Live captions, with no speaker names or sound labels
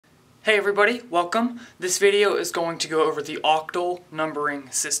Hey everybody, welcome. This video is going to go over the octal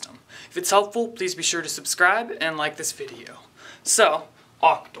numbering system. If it's helpful, please be sure to subscribe and like this video. So,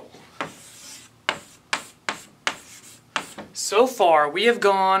 octal. So far, we have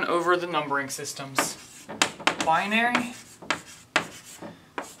gone over the numbering systems: binary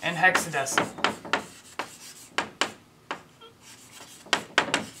and hexadecimal.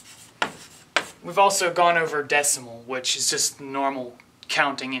 We've also gone over decimal, which is just normal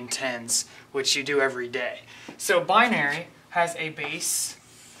counting in tens, which you do every day. So binary has a base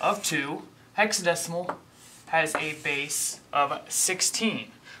of 2, hexadecimal has a base of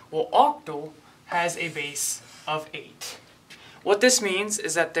 16, while octal has a base of 8. What this means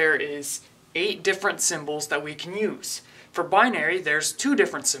is that there is 8 different symbols that we can use. For binary, there's 2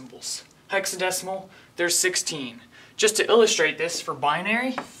 different symbols. Hexadecimal, there's 16. Just to illustrate this, for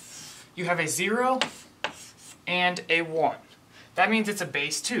binary, you have a 0 and a 1. That means it's a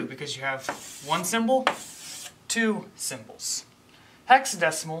base 2 because you have 1 symbol, 2 symbols.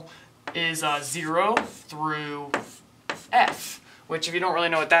 Hexadecimal is 0 through F, which if you don't really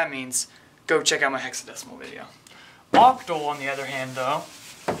know what that means, go check out my hexadecimal video. Octal, on the other hand, though,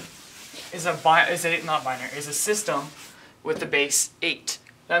 is a system with the base 8.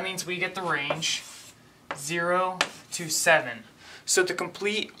 That means we get the range 0 to 7. So the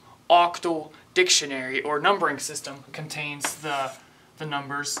complete octal dictionary or numbering system contains the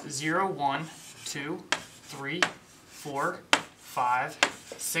numbers 0, 1, 2, 3, 4, 5,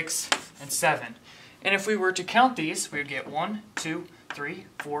 6, and 7. And if we were to count these, we would get 1, 2, 3,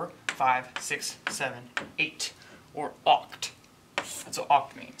 4, 5, 6, 7, 8, or oct. That's what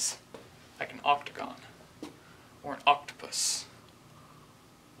oct means. Like an octagon, or an octopus,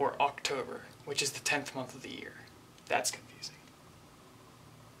 or October, which is the 10th month of the year. That's confusing.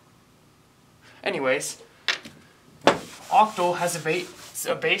 Anyways, octal has a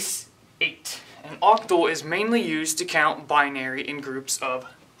base 8, and octal is mainly used to count binary in groups of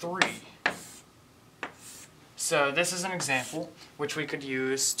 3. So this is an example which we could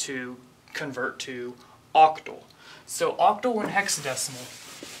use to convert to octal. So octal and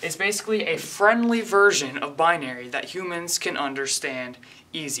hexadecimal is basically a friendly version of binary that humans can understand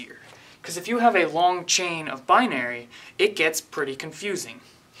easier. Because if you have a long chain of binary, it gets pretty confusing.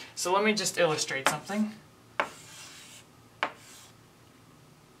 So let me just illustrate something.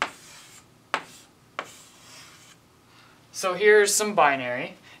 So here's some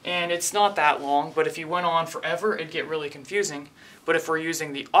binary, and it's not that long, but if you went on forever, it'd get really confusing. But if we're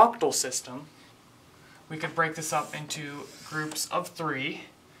using the octal system, we could break this up into groups of 3,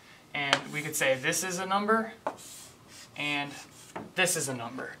 and we could say this is a number, and this is a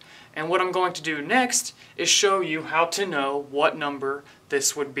number. And what I'm going to do next is show you how to know what number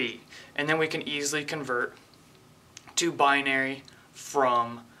this would be. And then we can easily convert to binary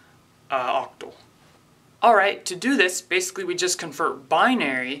from octal. Alright, to do this, basically we just convert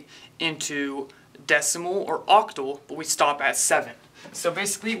binary into decimal or octal, but we stop at 7. So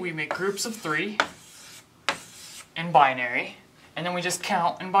basically we make groups of 3 in binary, and then we just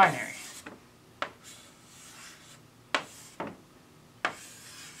count in binary.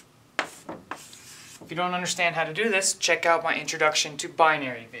 If you don't understand how to do this, check out my Introduction to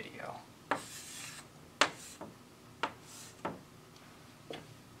Binary video.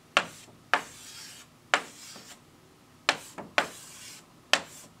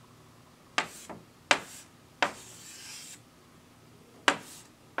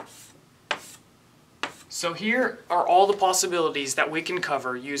 So here are all the possibilities that we can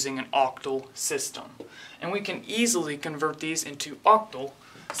cover using an octal system. And we can easily convert these into octal.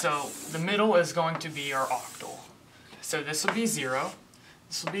 So the middle is going to be our octal. So this will be 0,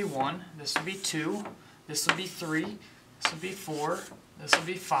 this will be 1, this will be 2, this will be 3, this will be 4, this will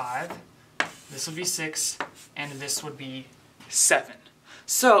be 5, this will be 6, and this would be 7.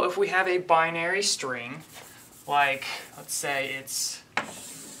 So if we have a binary string, like let's say it's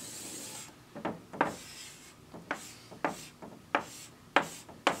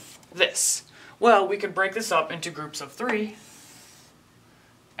this, well, we could break this up into groups of 3.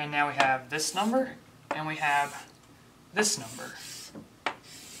 And now we have this number, and we have this number.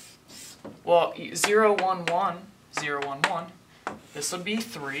 Well, 0, 1, 1, 0, 1, 1, this would be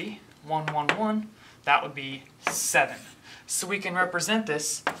 3, 1, 1, 1, that would be 7. So we can represent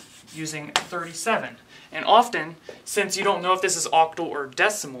this using 37. And often, since you don't know if this is octal or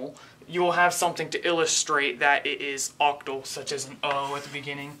decimal, you will have something to illustrate that it is octal, such as an O at the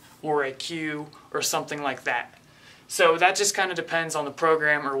beginning, or a Q, or something like that. So that just kind of depends on the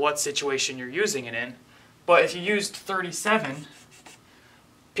program or what situation you're using it in. But if you used 37,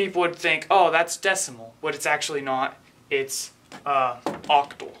 people would think, oh, that's decimal, but it's actually not. It's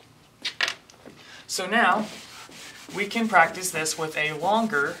octal. So now we can practice this with a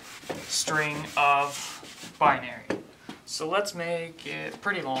longer string of binary. So let's make it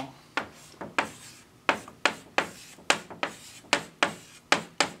pretty long.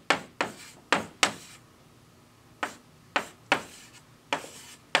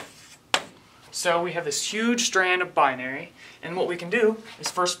 So we have this huge strand of binary, and what we can do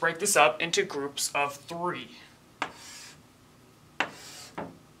is first break this up into groups of 3.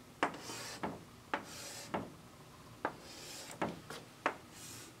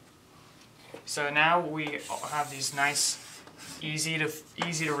 So now we have these nice, easy to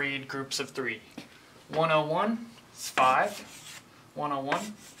read groups of 3. 101 is 5, 101,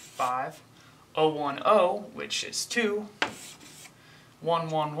 5, 010, which is 2,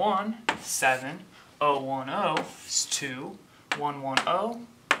 111, 7, 010 is 2, 110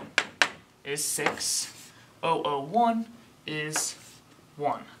 is 6, 001 is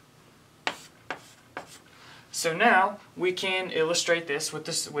 1. So now we can illustrate this with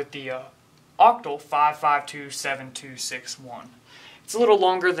the octal 5527261. It's a little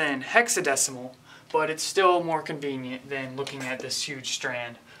longer than hexadecimal, but it's still more convenient than looking at this huge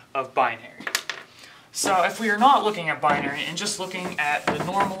strand of binary. So if we are not looking at binary and just looking at the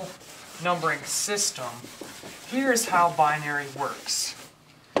normal numbering system, here's how binary works.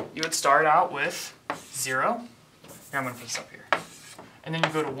 You would start out with 0. Here, I'm going to put this up here. And then you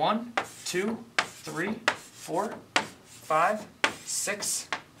go to 1, 2, 3, 4, 5, 6,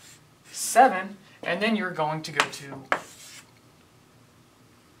 7, and then you're going to go to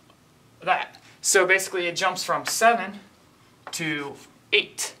that. So basically it jumps from 7 to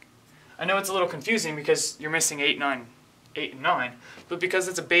 8. I know it's a little confusing because you're missing 8 and 9, but because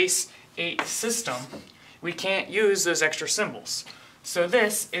it's a base 8 system, we can't use those extra symbols. So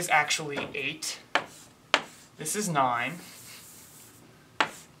this is actually 8, this is 9,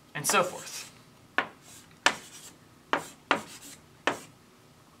 and so forth.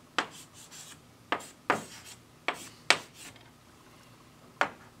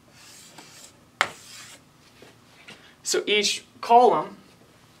 So each column,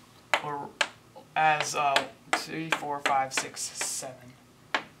 or as 3, 4, 5, 6, 7,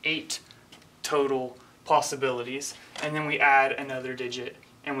 8 total possibilities, and then we add another digit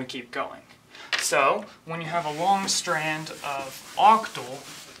and we keep going. So when you have a long strand of octal,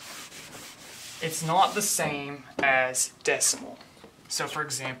 it's not the same as decimal. So for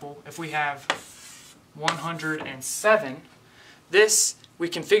example, if we have 107, this we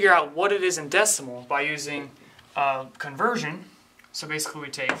can figure out what it is in decimal by using conversion. So basically we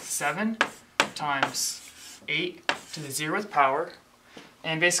take 7 times 8 to the 0th power,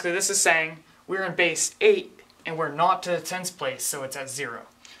 and basically this is saying we're in base 8 and we're not to the 10th place, so it's at 0.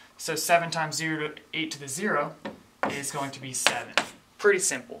 So 7 times 0 to 8 to the 0 is going to be 7. Pretty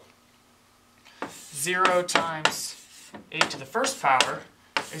simple. 0 times 8 to the first power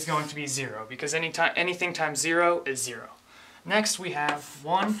is going to be 0, because anything times 0 is 0. Next we have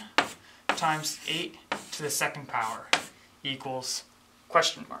 1 times 8 to the second power equals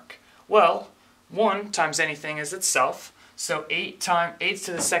question mark. Well, 1 times anything is itself, so 8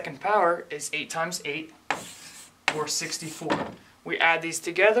 to the second power is 8 times 8, or 64. We add these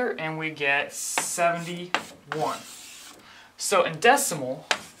together and we get 71. So in decimal,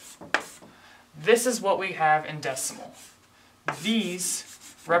 this is what we have in decimal. These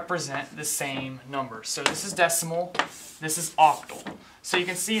represent the same numbers. So this is decimal, this is octal. So you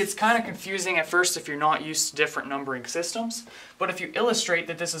can see it's kind of confusing at first if you're not used to different numbering systems, but if you illustrate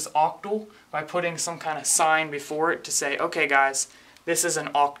that this is octal by putting some kind of sign before it to say, okay guys, this is an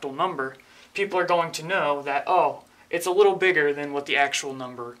octal number, people are going to know that, oh, it's a little bigger than what the actual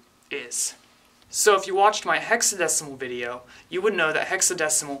number is. So if you watched my hexadecimal video, you would know that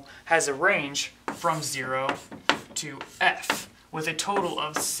hexadecimal has a range from 0 to F, with a total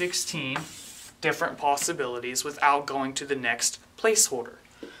of 16 different possibilities without going to the next placeholder.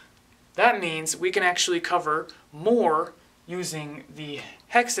 That means we can actually cover more using the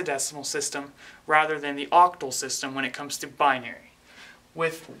hexadecimal system rather than the octal system when it comes to binary.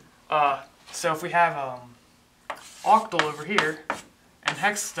 So if we have octal over here and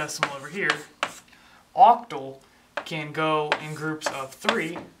hexadecimal over here, octal can go in groups of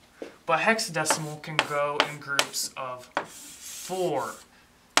 3, but hexadecimal can go in groups of 4.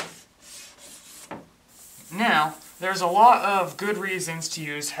 Now, there's a lot of good reasons to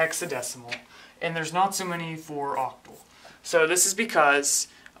use hexadecimal, and there's not so many for octal. So this is because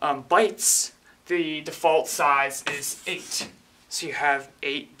bytes, the default size is 8. So you have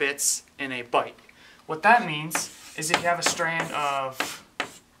 8 bits in a byte. What that means is if you have a strand of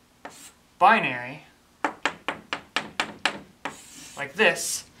binary, like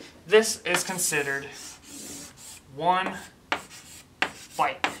this this is considered 1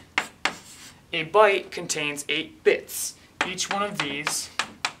 byte. A byte contains 8 bits. Each one of these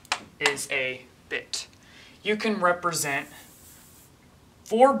is a bit. You can represent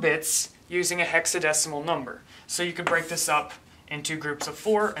 4 bits using a hexadecimal number. So you could break this up into groups of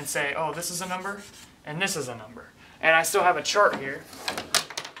 4 and say, oh, this is a number and this is a number. And I still have a chart here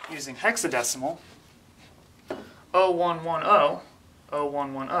using hexadecimal. 0110,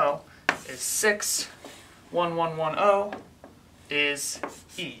 0110 is 6, 1110 is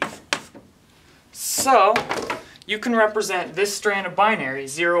E. So you can represent this strand of binary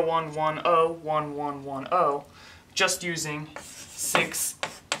 0110, 1110 just using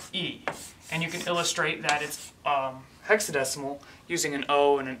 6E. And you can illustrate that it's hexadecimal using an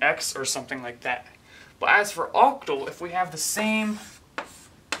O and an X or something like that. But as for octal, if we have the same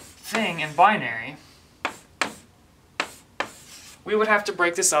thing in binary, we would have to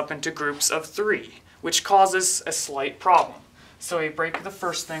break this up into groups of 3, which causes a slight problem. So we break the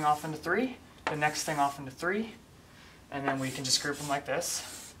first thing off into 3, the next thing off into 3, and then we can just group them like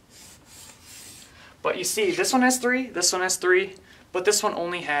this. But you see, this one has 3, this one has 3, but this one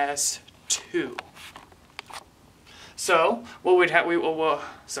only has 2. So what we'd have,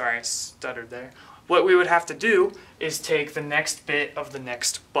 sorry, I stuttered there. What we would have to do is take the next bit of the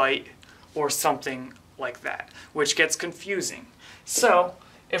next byte or something like that, which gets confusing. So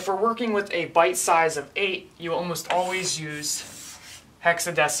if we're working with a byte size of 8, you almost always use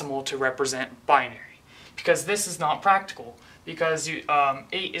hexadecimal to represent binary, because this is not practical, because 8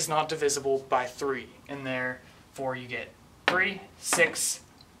 is not divisible by 3, and therefore you get 3, 6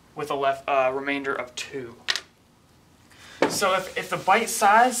 with a remainder of 2. So if the byte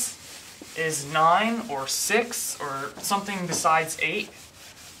size is 9 or 6 or something besides 8,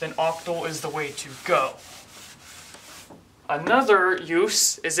 then octal is the way to go. Another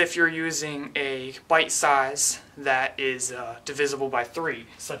use is if you're using a byte size that is divisible by 3,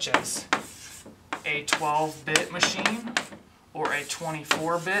 such as a 12-bit machine, or a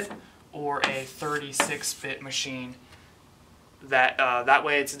 24-bit, or a 36-bit machine. That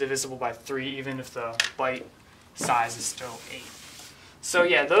way it's divisible by 3 even if the byte size is still 8. So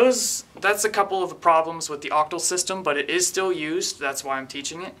yeah, that's a couple of the problems with the octal system, but it is still used. That's why I'm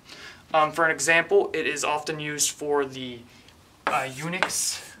teaching it. For an example, it is often used for the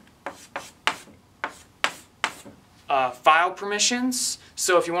Unix file permissions.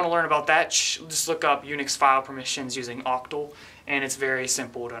 So if you want to learn about that, just look up Unix file permissions using octal, and it's very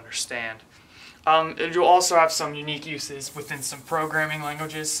simple to understand. You'll also have some unique uses within some programming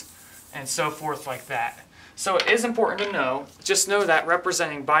languages and so forth like that. So it is important to know, just know that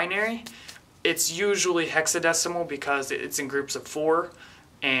representing binary, it's usually hexadecimal because it's in groups of 4,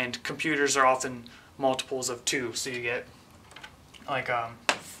 and computers are often multiples of 2. So you get like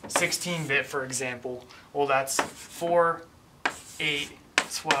 16-bit, for example. Well, that's 4, 8,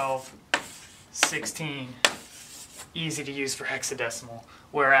 12, 16. Easy to use for hexadecimal.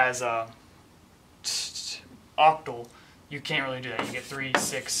 Whereas octal, you can't really do that. You get 3,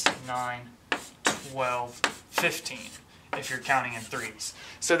 6, 9, 12, 15 if you're counting in 3s.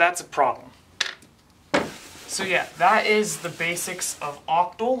 So that's a problem. So yeah, that is the basics of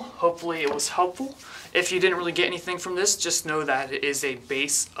octal. Hopefully it was helpful. If you didn't really get anything from this, just know that it is a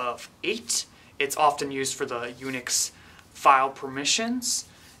base of 8. It's often used for the Unix file permissions.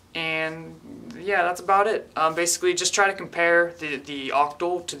 And yeah, that's about it. Basically, just try to compare the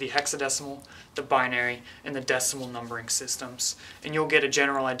octal to the hexadecimal, the binary, and the decimal numbering systems, and you'll get a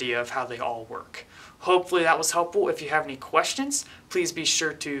general idea of how they all work. Hopefully that was helpful. If you have any questions, please be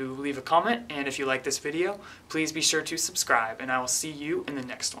sure to leave a comment, and if you like this video, please be sure to subscribe, and I will see you in the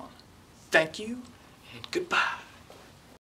next one. Thank you, and goodbye.